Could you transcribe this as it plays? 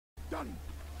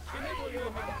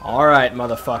Alright,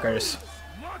 motherfuckers.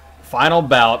 Final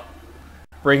bout.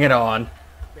 Bring it on.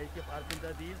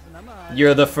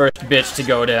 You're the first bitch to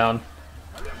go down.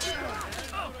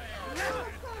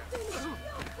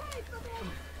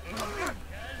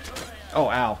 Oh,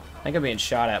 ow. I think I'm being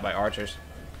shot at by archers.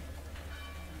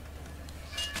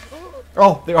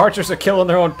 Oh, the archers are killing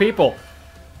their own people.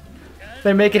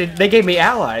 They gave me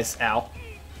allies. Ow.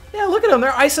 Yeah, look at them.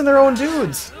 They're icing their own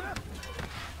dudes.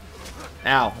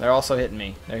 Ow. They're also hitting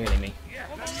me. They're hitting me.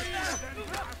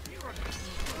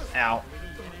 Ow.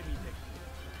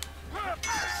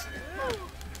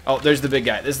 Oh, there's the big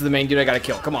guy. This is the main dude I gotta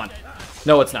kill. Come on.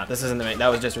 No, it's not. This isn't the main. That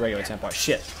was just a regular Templar.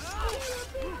 Shit.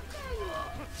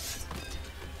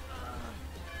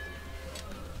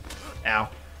 Ow.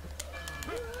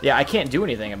 Yeah, I can't do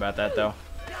anything about that, though.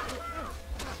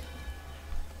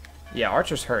 Yeah,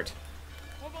 archers hurt.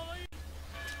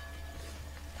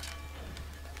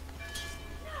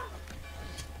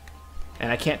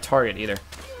 And I can't target either.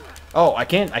 Oh, I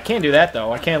can't do that,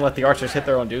 though. I can't let the archers hit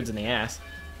their own dudes in the ass.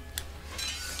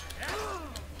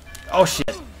 Oh,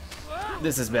 shit.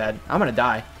 This is bad. I'm gonna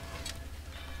die.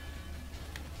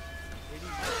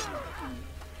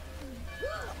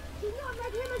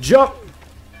 Jump!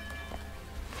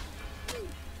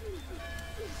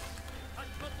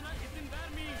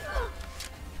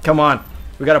 Come on.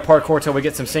 We gotta parkour till we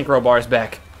get some synchro bars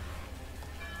back.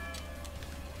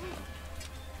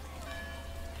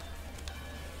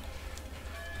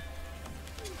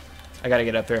 I gotta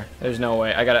get up here. There's no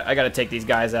way. I gotta take these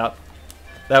guys out.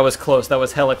 That was close. That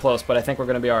was hella close, but I think we're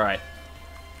gonna be alright.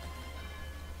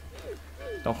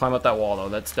 Don't climb up that wall, though.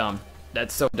 That's dumb.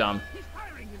 That's so dumb.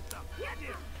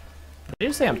 Did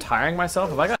you say I'm tiring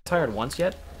myself? Have I got tired once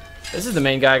yet? This is the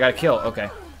main guy I gotta kill. Okay.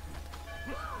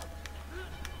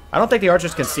 I don't think the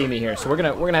archers can see me here, so we're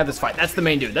gonna have this fight. That's the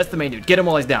main dude. That's the main dude. Get him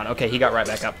while he's down. Okay, he got right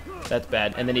back up. That's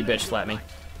bad. And then he bitch slapped me.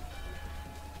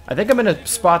 I think I'm in a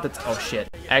spot that's... Oh, shit.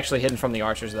 Actually hidden from the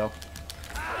archers, though.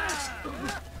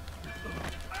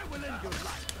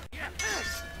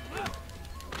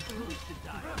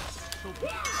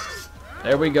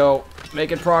 There we go.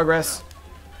 Making progress.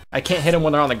 I can't hit them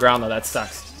when they're on the ground, though. That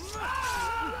sucks.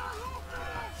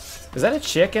 Is that a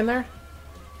chick in there?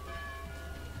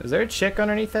 Is there a chick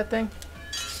underneath that thing?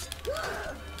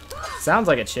 Sounds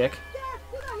like a chick.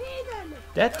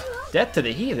 Death to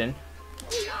the heathen?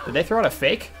 Did they throw out a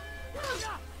fake?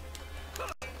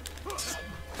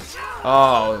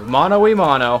 Oh,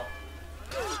 mono-y-mono.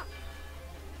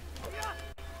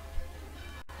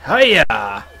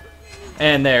 Hiya!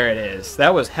 And there it is.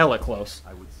 That was hella close.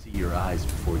 I would see your eyes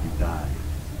before you die.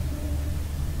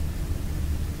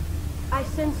 I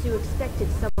sense you expected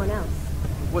someone else.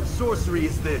 What sorcery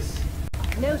is this?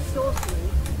 No sorcery.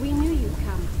 We knew you'd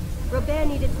come. Robert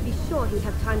needed to be sure he'd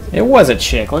have time to... It was a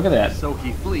chick. Look at that. So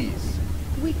he flees.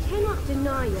 We cannot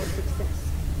deny your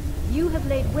success. You have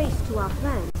laid waste to our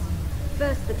plans.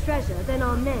 First the treasure, then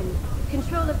our men.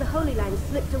 Control of the Holy Land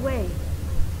slipped away.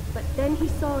 But then he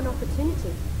saw an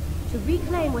opportunity to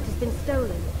reclaim what has been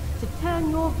stolen, to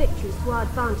turn your victories to our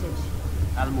advantage.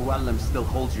 Al-Mualim still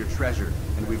holds your treasure,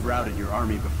 and we've routed your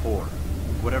army before.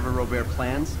 Whatever Robert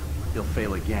plans, he'll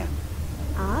fail again.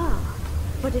 Ah,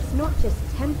 but it's not just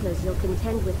Templars you'll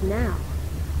contend with now.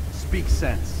 Speak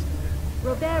sense.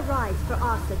 Robert rides for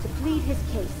Arthur to plead his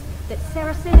case that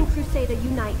Saracen and Crusader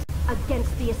unite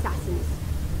against the Assassins.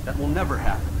 That will never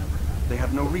happen. They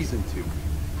have no reason to.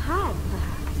 Had,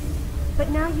 perhaps. But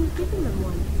now you've given them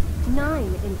one. 9,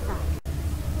 in fact.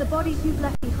 The bodies you've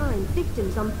left behind,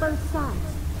 victims on both sides.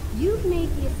 You've made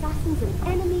the Assassins an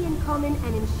enemy in common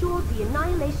and ensured the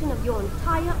annihilation of your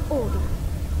entire order.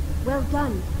 Well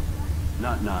done.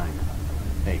 Not 9.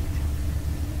 8.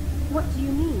 What do you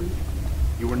mean?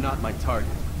 You were not my target.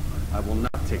 I will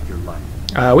not take your life.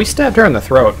 We stabbed her in the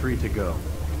throat. You're free to go,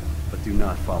 but do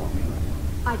not follow me.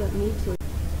 I don't need to.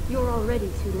 You're already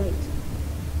too late.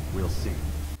 We'll see.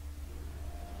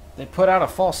 They put out a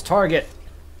false target.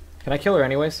 Can I kill her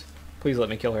anyways? Please let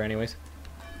me kill her anyways.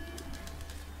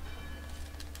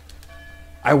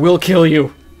 I will kill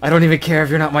you. I don't even care if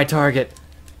you're not my target.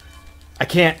 I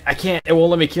can't. It won't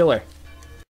let me kill her.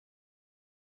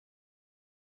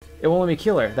 It won't let me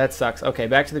kill her. That sucks. Okay,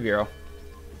 back to the bureau.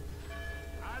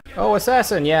 Oh,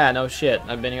 assassin. Yeah, no shit.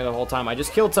 I've been here the whole time. I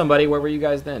just killed somebody. Where were you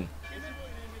guys then?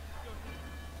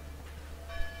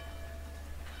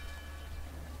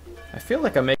 I feel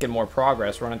like I'm making more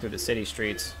progress running through the city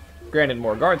streets. Granted,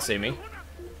 more guards see me.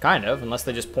 Kind of, unless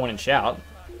they just point and shout.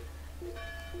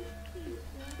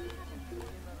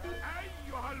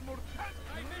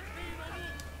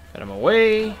 Get him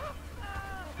away.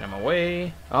 Get him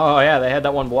away. Oh, yeah, they had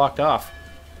that one blocked off.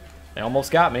 They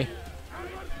almost got me.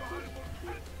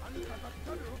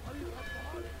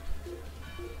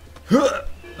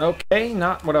 Okay,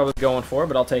 not what I was going for,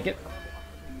 but I'll take it.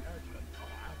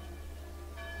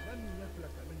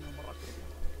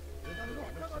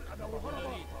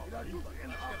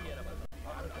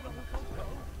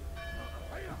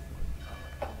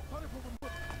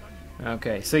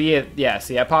 Okay, so yeah,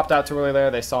 see, I popped out too early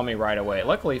there. They saw me right away.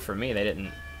 Luckily for me, they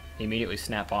didn't immediately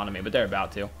snap onto me, but they're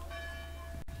about to.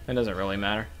 It doesn't really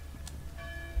matter.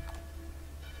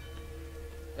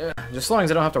 Ugh, just as long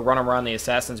as I don't have to run around the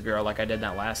Assassin's Bureau like I did in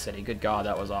that last city. Good God,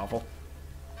 that was awful.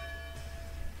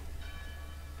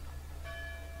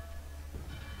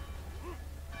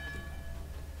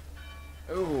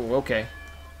 Ooh, okay.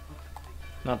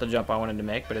 Not the jump I wanted to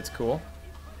make, but it's cool.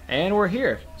 And we're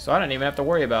here, so I didn't even have to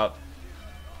worry about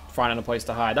finding a place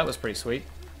to hide. That was pretty sweet.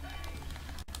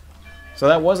 So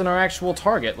that wasn't our actual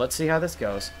target. Let's see how this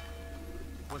goes.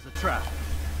 It was a trap.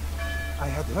 I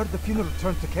had heard the funeral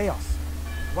turned to chaos.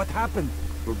 What happened?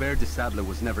 Robert de Sable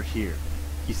was never here.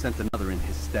 He sent another in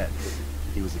his stead.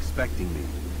 He was expecting me.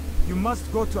 You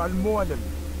must go to Al-Mualim.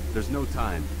 There's no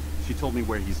time. She told me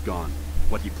where he's gone,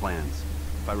 what he plans.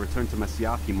 If I return to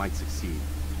Masyaf, he might succeed.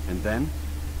 And then,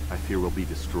 I fear we'll be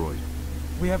destroyed.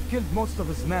 We have killed most of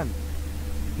his men.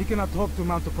 He cannot hope to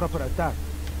mount a proper attack.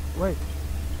 Wait,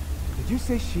 did you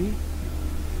say she?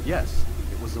 Yes,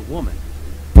 it was a woman.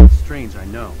 Strange, I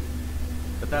know.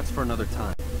 But that's for another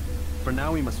time. For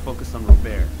now, we must focus on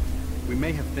Robert. We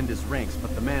may have thinned his ranks,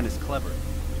 but the man is clever.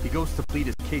 He goes to plead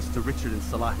his case to Richard and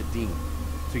Salah ad-Din,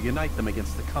 to unite them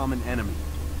against the common enemy.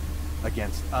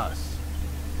 Against us.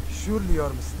 Surely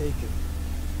you're mistaken.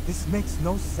 This makes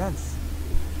no sense.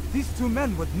 These two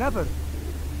men would never...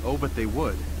 Oh, but they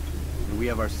would. And we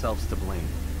have ourselves to blame.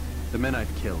 The men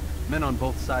I've killed, men on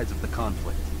both sides of the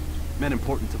conflict. Men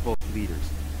important to both leaders.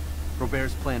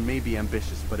 Robert's plan may be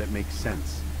ambitious, but it makes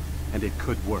sense. And it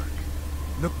could work.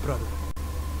 Look, brother.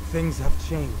 Things have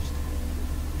changed.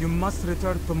 You must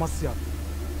return to Masyaf.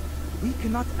 We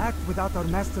cannot act without our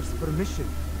master's permission.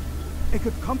 It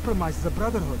could compromise the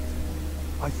Brotherhood.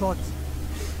 I thought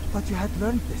you had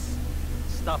learned this.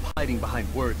 Stop hiding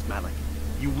behind words, Malik.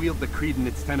 You wield the creed and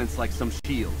its tenets like some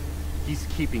shield. He's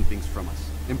keeping things from us.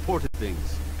 Important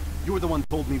things. You were the one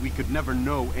told me we could never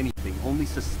know anything, only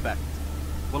suspect.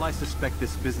 Well, I suspect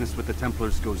this business with the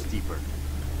Templars goes deeper.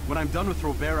 When I'm done with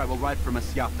Robert, I will ride for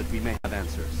Masyaf that we may have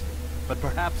answers. But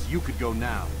perhaps you could go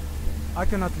now. I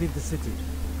cannot leave the city.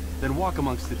 Then walk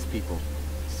amongst its people.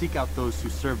 Seek out those who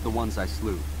served the ones I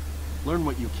slew. Learn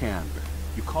what you can.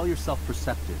 You call yourself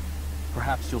perceptive.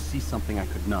 Perhaps you'll see something I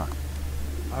could not.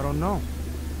 I don't know.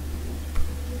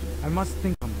 I must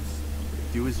think on this.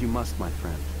 Do as you must, my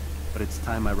friend. But it's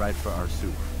time I ride for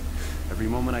Arsuf. Every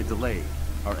moment I delay,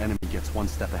 our enemy gets one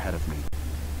step ahead of me.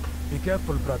 Be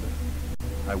careful, brother.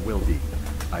 I will be.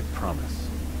 I promise.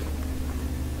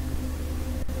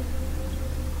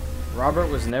 Robert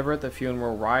was never at the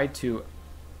funeral. Ride to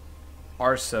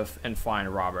Arsuf and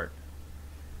find Robert.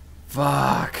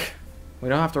 Fuck. We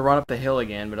don't have to run up the hill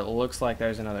again, but it looks like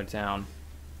there's another town.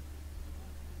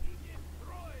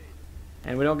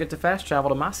 And we don't get to fast travel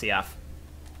to Masyaf.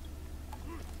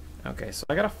 Okay, so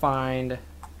I gotta find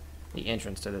the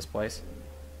entrance to this place.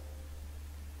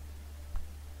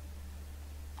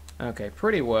 Okay,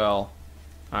 pretty well.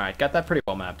 Alright, got that pretty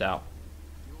well mapped out.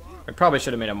 I probably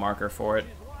should have made a marker for it,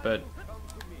 but...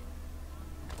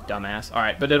 Dumbass.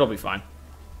 Alright, but it'll be fine.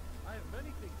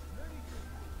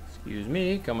 Excuse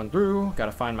me, coming through.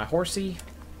 Gotta find my horsey.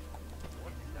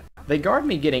 They guard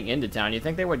me getting into town. You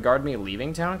think they would guard me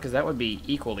leaving town? Because that would be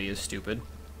equally as stupid.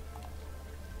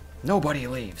 Nobody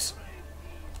leaves.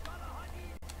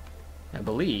 I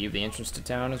believe the entrance to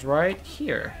town is right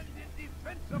here.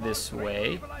 This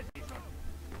way.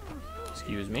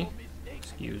 Excuse me.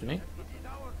 Excuse me.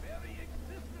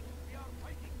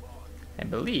 I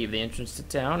believe the entrance to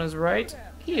town is right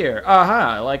here.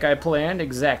 Aha! Like I planned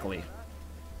exactly.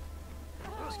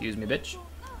 Excuse me, bitch.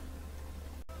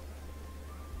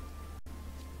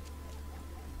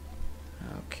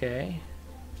 Okay.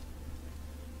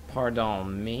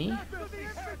 Pardon me.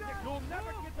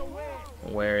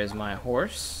 Where is my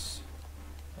horse?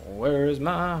 Where is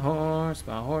my horse?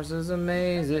 My horse is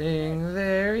amazing.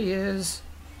 There he is.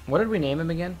 What did we name him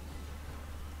again?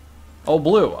 Old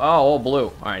Blue. Oh, Old Blue.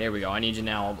 All right, here we go. I need you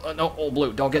now. No, Old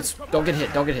Blue. Don't get hit.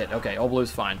 Don't get hit. Okay, Old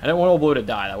Blue's fine. I didn't want Old Blue to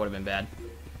die. That would have been bad.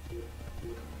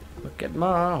 Look at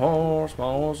my horse. My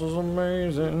horse is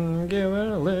amazing. Give it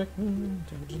a lick.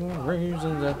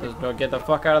 Reasons at this. Get the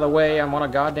fuck out of the way. I'm on a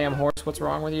goddamn horse. What's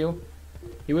wrong with you?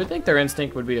 You would think their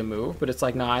instinct would be to move, but it's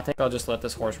like, nah, I think I'll just let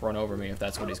this horse run over me if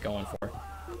that's what he's going for.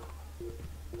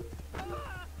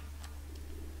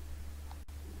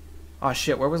 Oh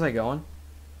shit, where was I going?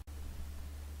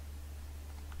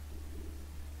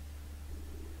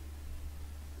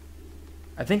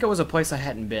 I think it was a place I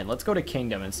hadn't been. Let's go to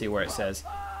Kingdom and see where it says.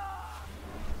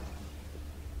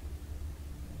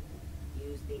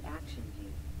 Use the action view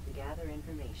to gather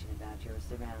information about your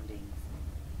surroundings.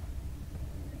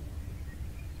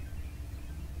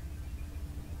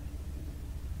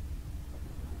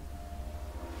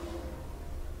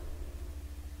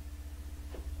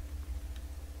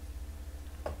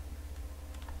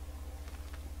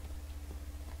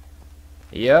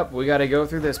 Yep, we gotta go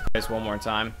through this place one more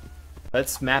time.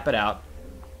 Let's map it out.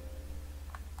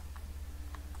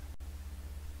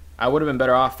 I would have been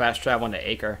better off fast traveling to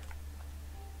Acre.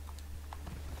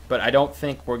 But I don't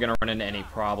think we're gonna run into any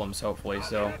problems, hopefully,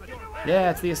 so... Yeah,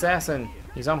 it's the assassin.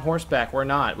 He's on horseback. We're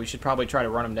not. We should probably try to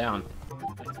run him down.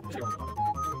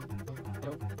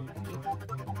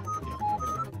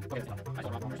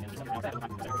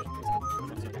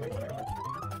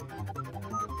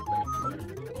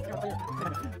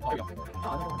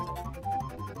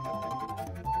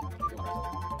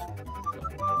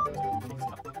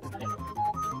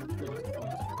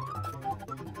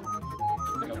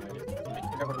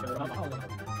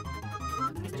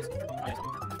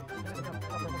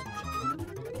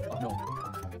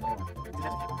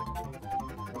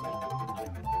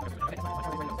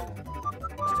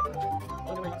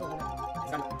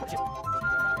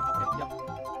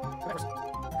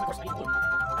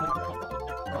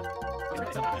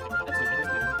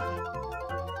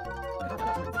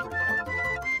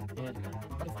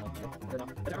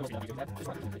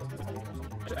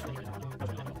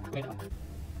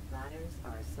 Ladders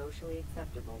are a socially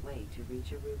acceptable way to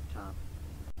reach a rooftop.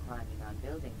 Climbing on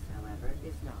buildings, however,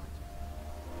 is not.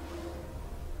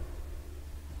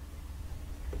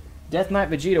 Death Knight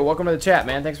Vegeta, welcome to the chat,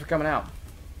 man. Thanks for coming out.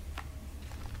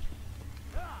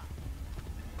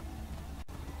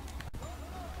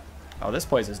 Oh, this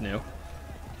place is new.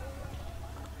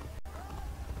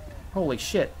 Holy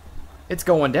shit. It's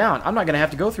going down. I'm not going to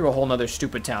have to go through a whole nother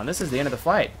stupid town. This is the end of the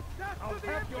fight.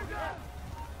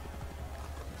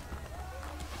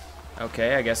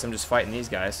 Okay, I guess I'm just fighting these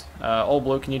guys. Old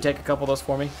Blue, can you take a couple of those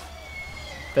for me?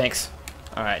 Thanks.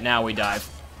 Alright, now we dive.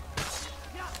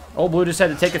 Old Blue just had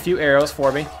to take a few arrows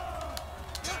for me.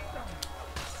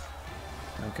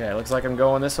 Okay, looks like I'm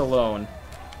going this alone.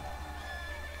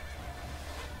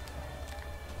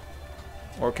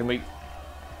 Or can we...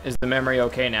 Is the memory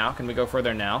okay now? Can we go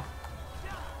further now?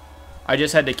 I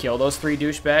just had to kill those 3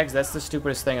 douchebags? That's the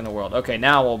stupidest thing in the world. Okay,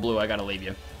 now, Old Blue, I gotta leave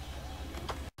you.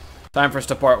 Time for us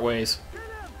to part ways.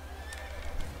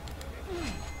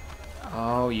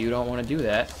 Oh, you don't want to do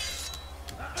that.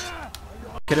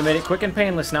 Could have made it quick and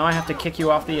painless. Now I have to kick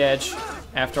you off the edge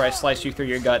after I slice you through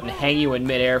your gut and hang you in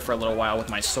midair for a little while with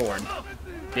my sword.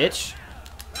 Bitch.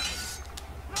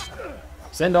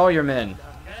 Send all your men.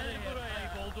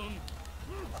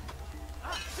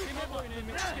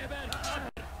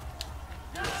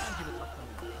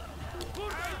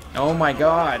 Oh my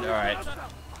god. Alright.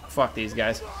 Fuck these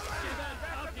guys.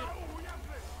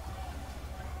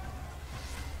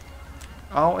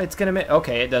 Oh, it's gonna make...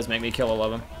 Okay, it does make me kill all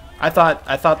of them. I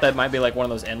thought that might be like one of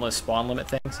those endless spawn limit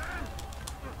things.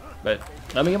 But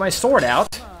let me get my sword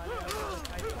out.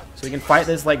 So we can fight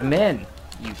this like men,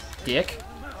 you dick.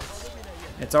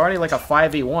 It's already like a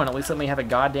 5v1. At least let me have a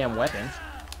goddamn weapon.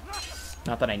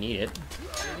 Not that I need it.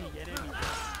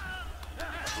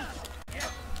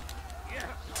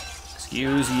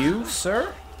 Excuse you,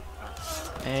 sir.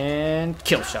 And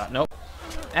kill shot. Nope.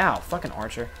 Ow, fucking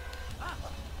archer.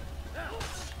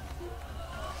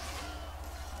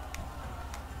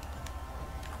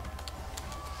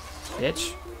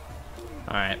 Bitch.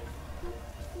 Alright.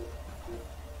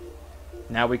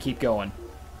 Now we keep going.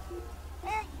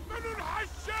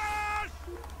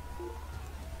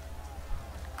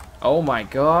 Oh my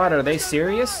god, are they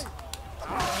serious?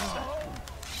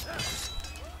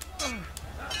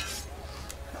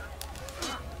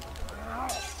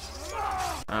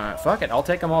 Alright, fuck it. I'll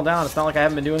take them all down. It's not like I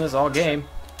haven't been doing this all game.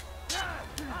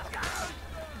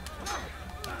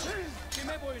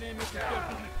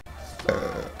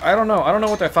 I don't know. I don't know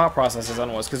what their thought process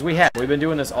on was, because we've been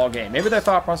doing this all game. Maybe their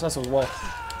thought process was, well,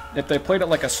 if they played it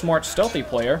like a smart, stealthy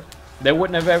player, they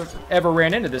wouldn't have ever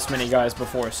ran into this many guys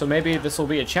before. So maybe this will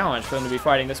be a challenge for them to be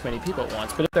fighting this many people at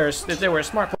once. But if they were a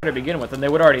smart player to begin with, then they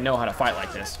would already know how to fight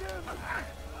like this.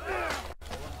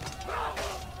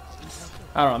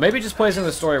 I don't know. Maybe it just plays into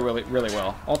the story really, really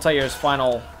well. Altair's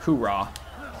final hoorah,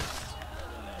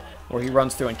 where he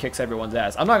runs through and kicks everyone's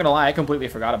ass. I'm not gonna lie. I completely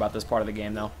forgot about this part of the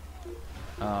game, though.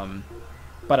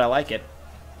 But I like it.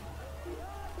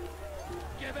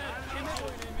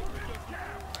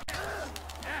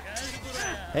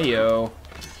 Hey, yo.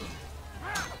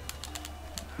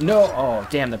 No. Oh,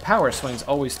 damn. The power swings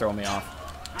always throw me off.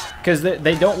 Because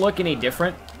they don't look any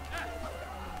different.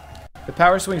 The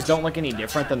power swings don't look any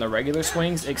different than the regular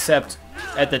swings, except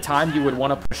at the time you would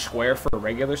want to push square for a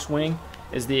regular swing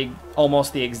is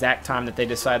almost the exact time that they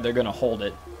decide they're going to hold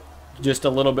it. Just a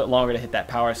little bit longer to hit that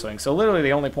power swing. So literally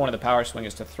the only point of the power swing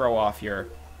is to throw off your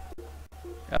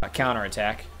counter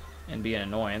attack and be an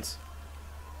annoyance.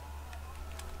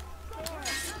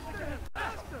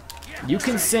 You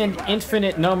can send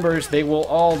infinite numbers, they will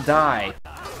all die.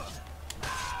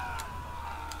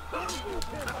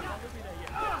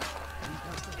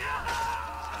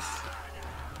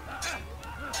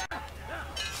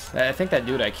 I think that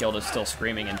dude I killed is still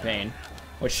screaming in pain.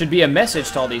 Which should be a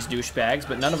message to all these douchebags,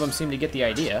 but none of them seem to get the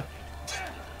idea.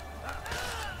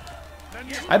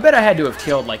 I bet I had to have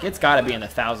killed, like, it's gotta be in the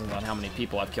thousands on how many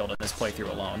people I've killed in this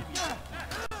playthrough alone.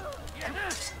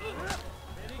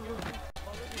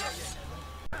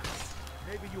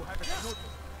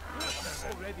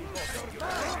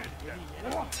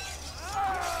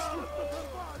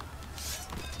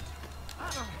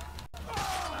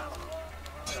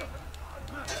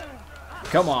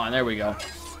 Come on, there we go.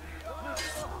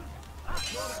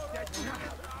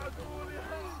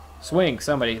 Swing,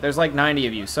 somebody. There's like 90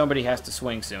 of you. Somebody has to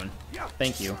swing soon.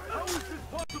 Thank you.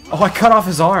 Oh, I cut off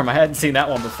his arm. I hadn't seen that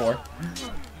one before.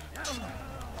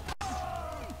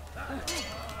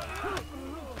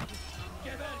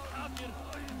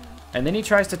 And then he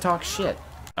tries to talk shit.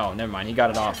 Oh, never mind. He got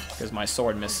it off because my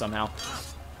sword missed somehow.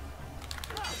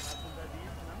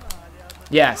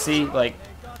 Yeah, see? Like,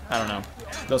 I don't know.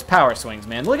 Those power swings,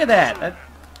 man. Look at that.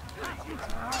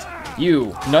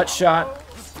 You, nut shot,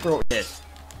 throat hit.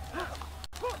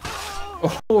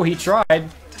 Oh, he tried.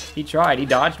 He tried. He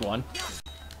dodged one.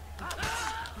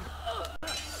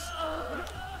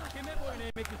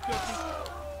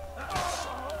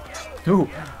 Ooh,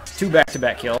 2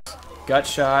 back-to-back kills. Gut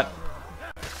shot.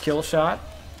 Kill shot.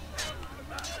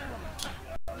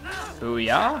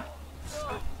 Booyah.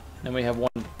 Then we have one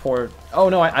poor... Oh,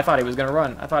 no, I thought he was going to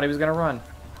run. I thought he was going to run.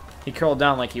 He curled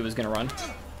down like he was going to run.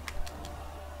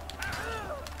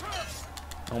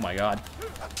 Oh, my God.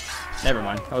 Never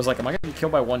mind. I was like, am I going to get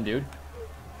killed by one dude?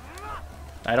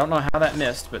 I don't know how that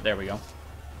missed, but there we go.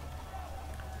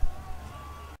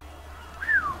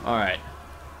 Alright.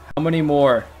 How many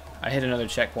more? I hit another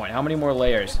checkpoint. How many more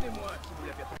layers?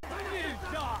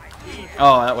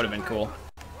 Oh, that would have been cool.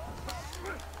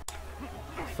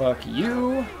 Fuck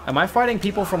you. Am I fighting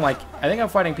people from, like... I think I'm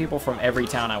fighting people from every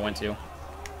town I went to.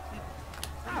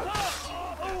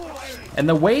 And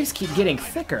the waves keep getting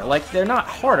thicker. Like, they're not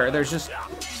harder. They're just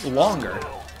longer.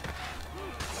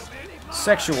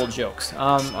 Sexual jokes.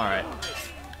 Alright.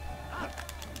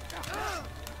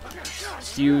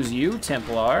 Excuse you,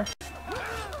 Templar.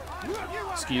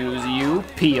 Excuse you,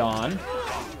 Peon.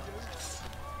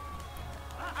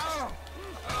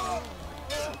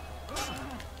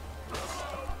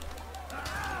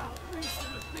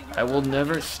 I will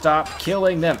never stop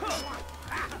killing them.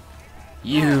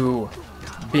 You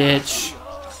bitch.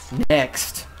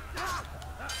 Next.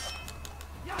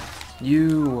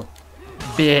 You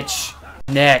bitch.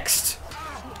 Next.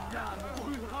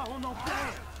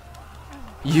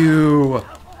 You.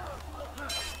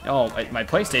 Oh, my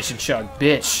PlayStation chug.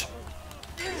 Bitch.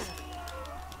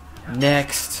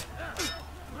 Next.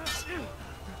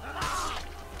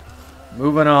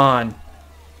 Moving on.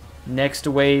 Next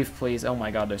wave, please. Oh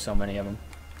my God, there's so many of them.